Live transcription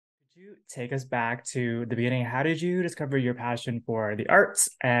You take us back to the beginning. How did you discover your passion for the arts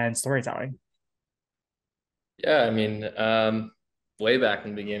and storytelling? Yeah, way back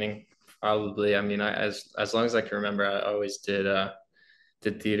in the beginning, probably. As long as I can remember, I always did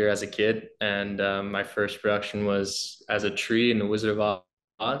theater as a kid, and my first production was as a tree in The Wizard of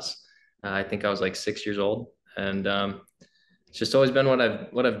Oz. I think I was like 6 years old, and it's just always been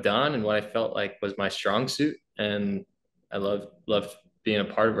what I've done and what I felt like was my strong suit, and I loved being a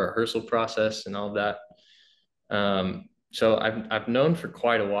part of a rehearsal process and all of that. So I've known for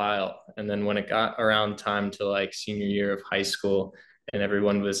quite a while, and then when it got around time to like senior year of high school, and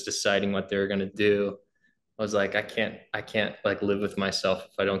everyone was deciding what they were gonna do, I was like, I can't like live with myself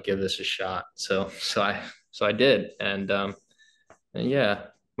if I don't give this a shot. So I did, and yeah,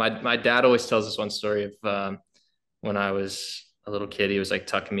 my dad always tells us one story of when I was a little kid. He was like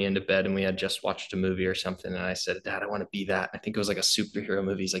tucking me into bed, and we had just watched a movie or something. And I said, Dad, I want to be that. I think it was like a superhero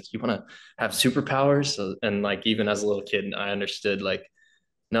movie. He's like, you want to have superpowers? So, and like, even as a little kid, I understood like,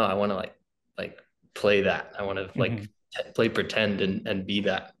 no, I want to like play that. I want to like Mhm. play pretend and be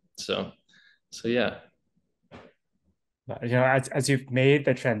that. So yeah. As you've made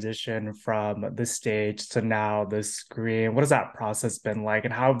the transition from the stage to now the screen, what has that process been like,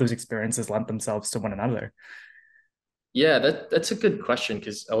 and how have those experiences lent themselves to one another? Yeah, that's a good question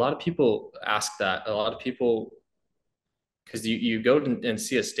because a lot of people ask that. A lot of people, because you go and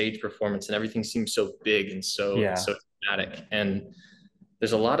see a stage performance and everything seems so big and Yeah. so dramatic. And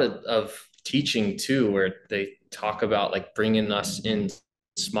there's a lot of teaching too, where they talk about like bringing us in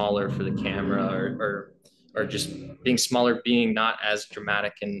smaller for the camera, or just being smaller, being not as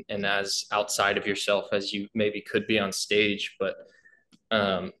dramatic and as outside of yourself as you maybe could be on stage. But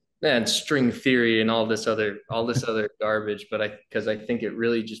um and string theory and all this other garbage. But I think it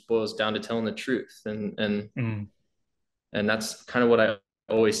really just boils down to telling the truth, Mm. and that's kind of what I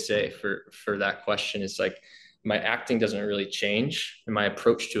always say for that question. Is like, my acting doesn't really change, and my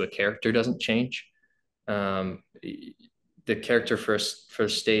approach to a character doesn't change. um the character for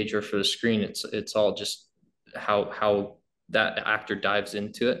stage or for the screen, it's all just how that actor dives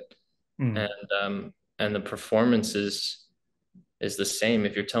into it. Mm. And the performance is the same.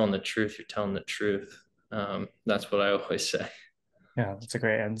 If you're telling the truth, you're telling the truth. That's what I always say. Yeah, that's a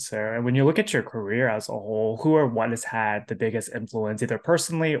great answer. And when you look at your career as a whole, who or what has had the biggest influence, either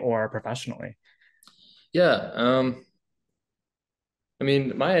personally or professionally? Yeah.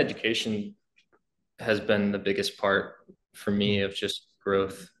 My education has been the biggest part for me Mm. of just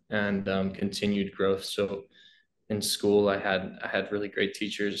growth and continued growth. So in school, I had really great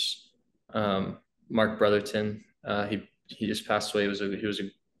teachers. Mark Brotherton, he just passed away. He was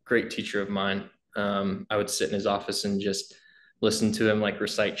a great teacher of mine. I would sit in his office and just listen to him like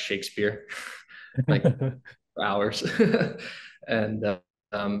recite Shakespeare, like for hours. And a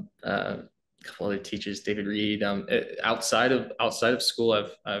couple other teachers, David Reed. Outside of school,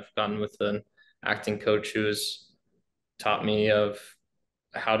 I've gone with an acting coach who has taught me of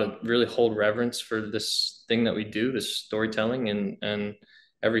how to really hold reverence for this thing that we do, this storytelling, and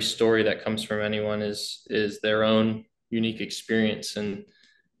every story that comes from anyone is their own unique experience,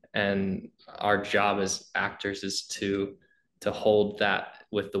 and our job as actors is to hold that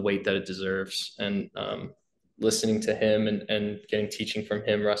with the weight that it deserves. And listening to him and getting teaching from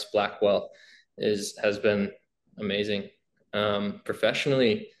him, Russ Blackwell, is has been amazing.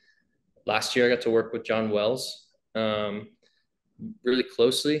 Professionally, last year I got to work with John Wells really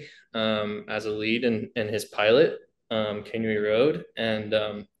closely, as a lead in his pilot, Kenui Road,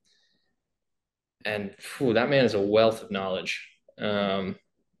 and phew, that man is a wealth of knowledge,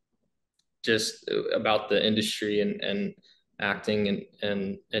 just about the industry and acting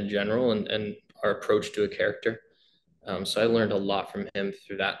and in general, and our approach to a character. So I learned a lot from him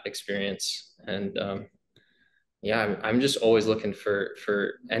through that experience, and yeah, I'm just always looking for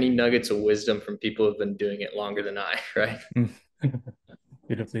any nuggets of wisdom from people who've been doing it longer than I, right? Mm.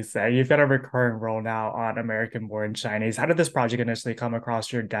 Beautifully said. You've got a recurring role now on American Born Chinese. How did this project initially come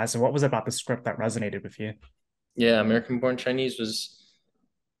across your desk, and what was it about the script that resonated with you? Yeah, American Born Chinese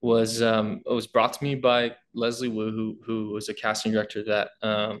was brought to me by Leslie Wu, who was a casting director that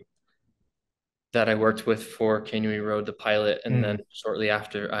I worked with for Kanui Road, the pilot, and then Mm. shortly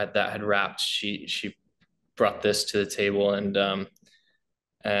after that had wrapped, she brought this to the table, and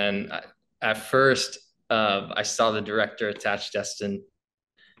at first, I saw the director attached Destin,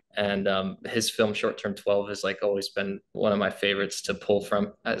 and his film Short Term 12 has like always been one of my favorites to pull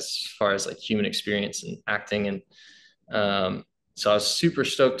from as far as like human experience and acting. And so I was super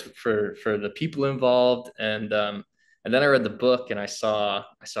stoked for the people involved, and then I read the book, and I saw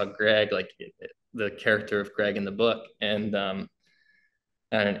Greg, like the character of Greg in the book,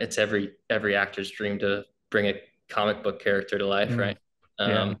 and it's every actor's dream to bring a comic book character to life, Mm, right?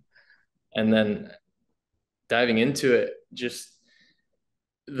 yeah. And then diving into it, just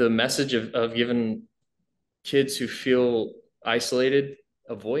the message of giving kids who feel isolated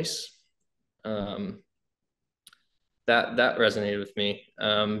a voice, um, that resonated with me.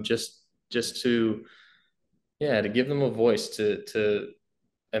 Just to, yeah, to give them a voice, to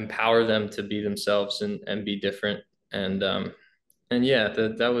empower them to be themselves and be different. And yeah,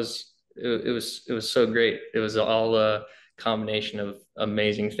 that was it was so great. It was all a combination of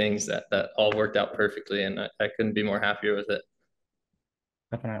amazing things that all worked out perfectly, and I couldn't be more happier with it.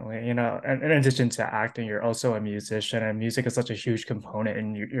 Definitely. And in addition to acting, you're also a musician, and music is such a huge component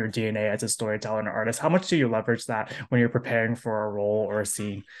in your DNA as a storyteller and artist. How much do you leverage that when you're preparing for a role or a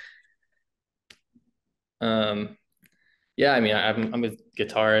scene? Um, yeah, I mean, I'm a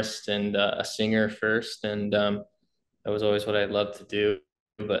guitarist and a singer first, and that was always what I loved to do.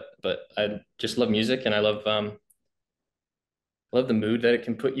 But I just love music, and I love the mood that it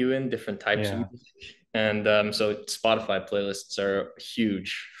can put you in, different types of Yeah. music. And so Spotify playlists are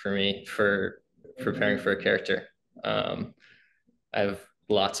huge for me for preparing for a character. Um, I have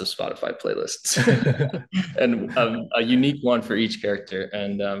lots of Spotify playlists and a unique one for each character.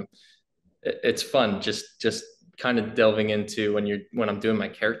 And it's fun just kind of delving into when I'm doing my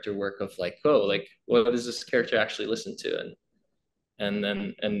character work of like, oh, like what does this character actually listen to? And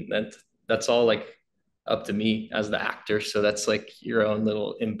that's all like up to me as the actor. So that's like your own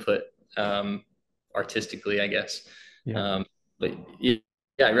little input, um, artistically, I guess. Yeah. Um, but yeah,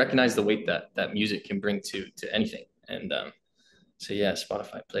 I recognize the weight that music can bring to anything. And so yeah,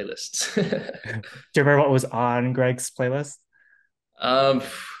 Spotify playlists. Do you remember what was on Greg's playlist? um,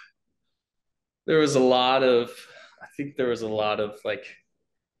 there was a lot of, I think there was a lot of like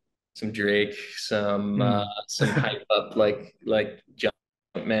some Drake, Hmm. some hype up like jump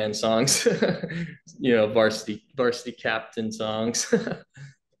man songs, varsity captain songs.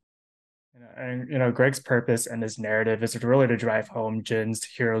 And Greg's purpose and his narrative is really to drive home Jin's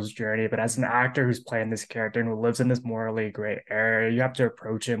hero's journey. But as an actor who's playing this character and who lives in this morally gray area, you have to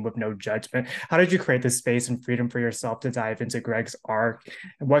approach him with no judgment. How did you create this space and freedom for yourself to dive into Greg's arc?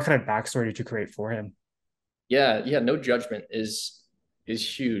 And what kind of backstory did you create for him? Yeah, no judgment is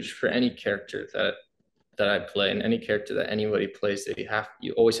huge for any character that I play, and any character that anybody plays. That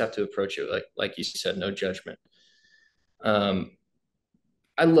you always have to approach it like you said, no judgment. Um,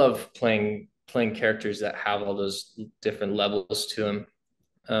 I love playing characters that have all those different levels to them,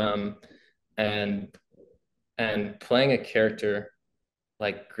 um, and and playing a character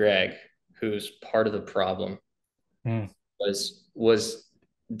like Greg, who's part of the problem, Hmm. was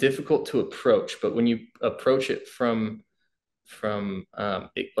difficult to approach. But when you approach it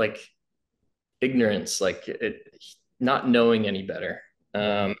like ignorance, like not knowing any better.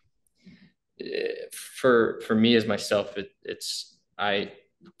 Yeah. For me as myself, it's I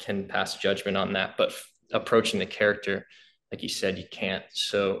can pass judgment on that, but approaching the character, like you said, you can't.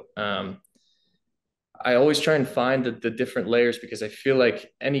 So I always try and find the different layers because I feel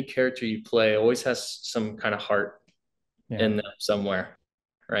like any character you play always has some kind of heart Yeah. in them somewhere,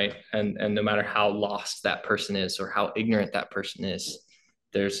 right? And no matter how lost that person is or how ignorant that person is,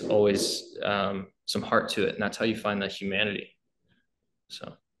 there's always some heart to it, and that's how you find that humanity.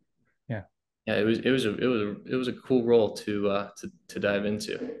 So Yeah. yeah, it was a cool role to dive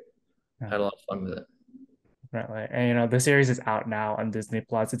into. Yeah. Had a lot of fun with it. Right. And the series is out now on Disney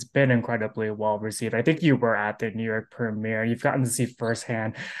Plus. It's been incredibly well received. I think you were at the New York premiere. You've gotten to see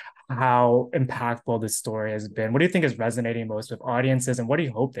firsthand how impactful this story has been. What do you think is resonating most with audiences, and what do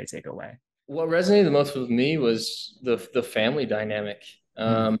you hope they take away? What resonated the most with me was the family dynamic,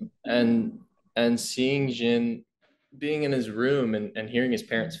 Mm, and seeing Jin being in his room and hearing his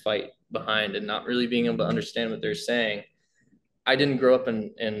parents fight behind and not really being able to understand what they're saying. I didn't grow up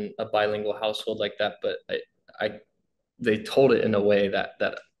in a bilingual household like that, but I they told it in a way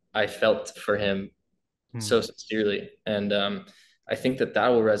that I felt for him mm, so sincerely, and I think that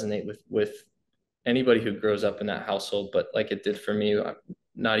will resonate with anybody who grows up in that household. But like it did for me,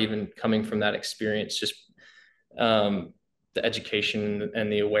 not even coming from that experience, just um, the education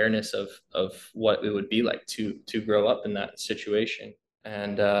and the awareness of what it would be like to grow up in that situation,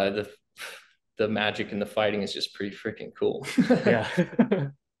 and the magic and the fighting is just pretty freaking cool. yeah.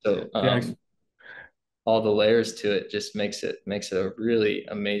 So Yeah. all the layers to it just makes it a really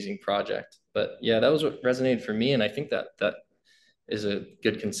amazing project. But yeah, that was what resonated for me, and I think that is a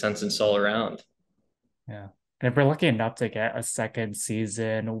good consensus all around. Yeah. And if we're lucky enough to get a second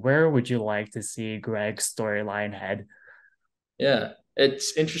season, where would you like to see Greg's storyline head? Yeah,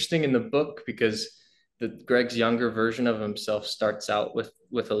 it's interesting in the book because Greg's younger version of himself starts out with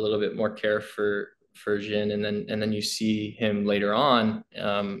a little bit more care for Jin, and then you see him later on,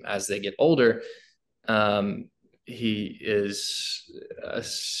 as they get older. Um, he is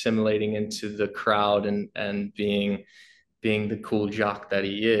assimilating into the crowd and being the cool jock that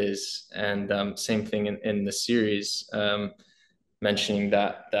he is. And same thing in the series, mentioning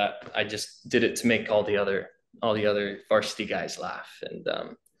that I just did it to make all the other varsity guys laugh. And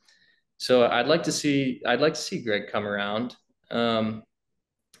so I'd like to see Greg come around, um,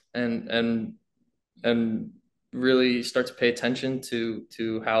 and and really start to pay attention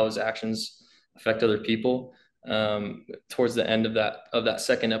to how his actions affect other people. Towards the end of that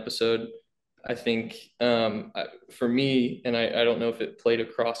second episode, I think, for me, and I don't know if it played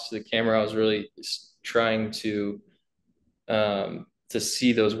across to the camera, I was really trying to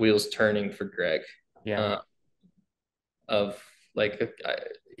see those wheels turning for Greg. Yeah. Uh, of like,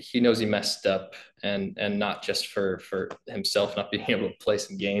 he knows he messed up, and not just for himself not being able to play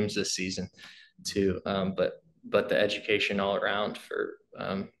some games this season too, but the education all around for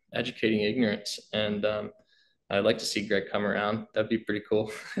educating ignorance. And I'd like to see Greg come around. That'd be pretty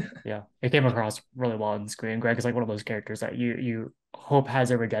cool. Yeah, it came across really well on screen. Greg is like one of those characters that you hope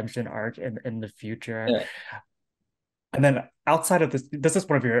has a redemption arc in the future. Yeah. And then outside of this is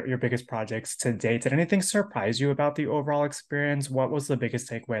one of your biggest projects to date. Did anything surprise you about the overall experience? What was the biggest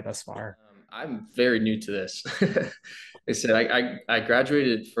takeaway thus far? I'm very new to this. I said I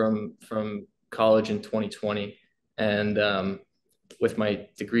graduated from college in 2020, and with my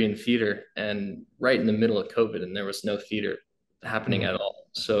degree in theater, and right in the middle of COVID, and there was no theater happening Hmm. at all.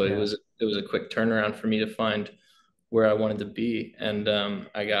 So Yeah. it was a quick turnaround for me to find where I wanted to be, and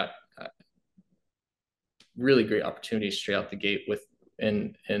I got really great opportunities straight out the gate with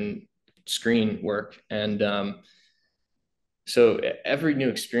in screen work. And so every new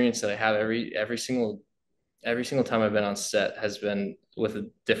experience that I have, every single time I've been on set has been with a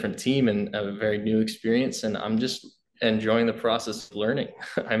different team and a very new experience, and I'm just enjoying the process of learning.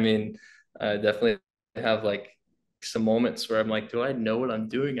 I mean, I definitely have like some moments where I'm like, do I know what I'm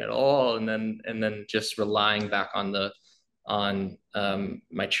doing at all? And then just relying back on the on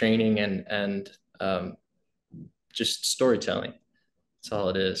my training and just storytelling. That's all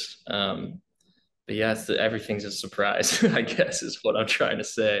it is. But yeah, everything's a surprise, I guess, is what I'm trying to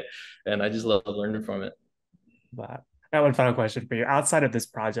say. And I just love learning from it. But I have one final question for you. Outside of this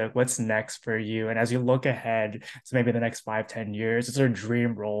project, what's next for you? And as you look ahead to maybe the next 5, 10 years, is there a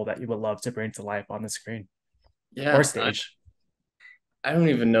dream role that you would love to bring to life on the screen or Yeah, stage? I don't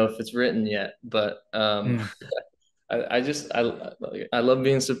even know if it's written yet, but Hmm. I just I love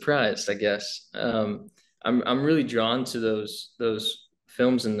being surprised, I guess. I'm really drawn to those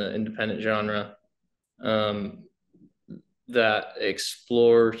films in the independent genre, um, that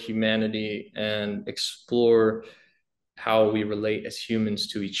explore humanity and explore how we relate as humans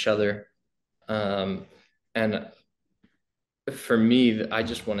to each other. And for me, I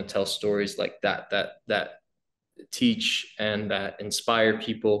just want to tell stories like that teach and that inspire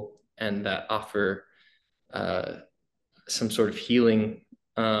people and that offer uh, some sort of healing,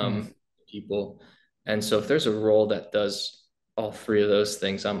 Hmm. people. And so if there's a role that does all three of those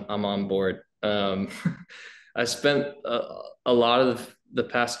things, I'm on board. I spent a lot of the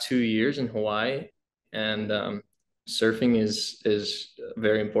past 2 years in Hawaii, and surfing is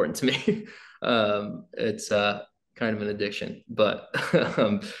very important to me. It's kind of an addiction, but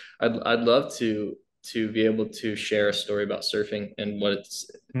I'd love to be able to share a story about surfing and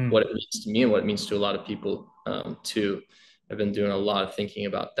Hmm. what it means to me and what it means to a lot of people, too. I've been doing a lot of thinking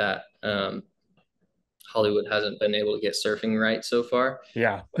about that. Hollywood hasn't been able to get surfing right so far.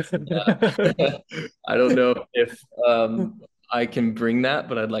 Yeah. I don't know if I can bring that,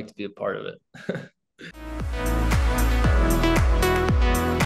 but I'd like to be a part of it.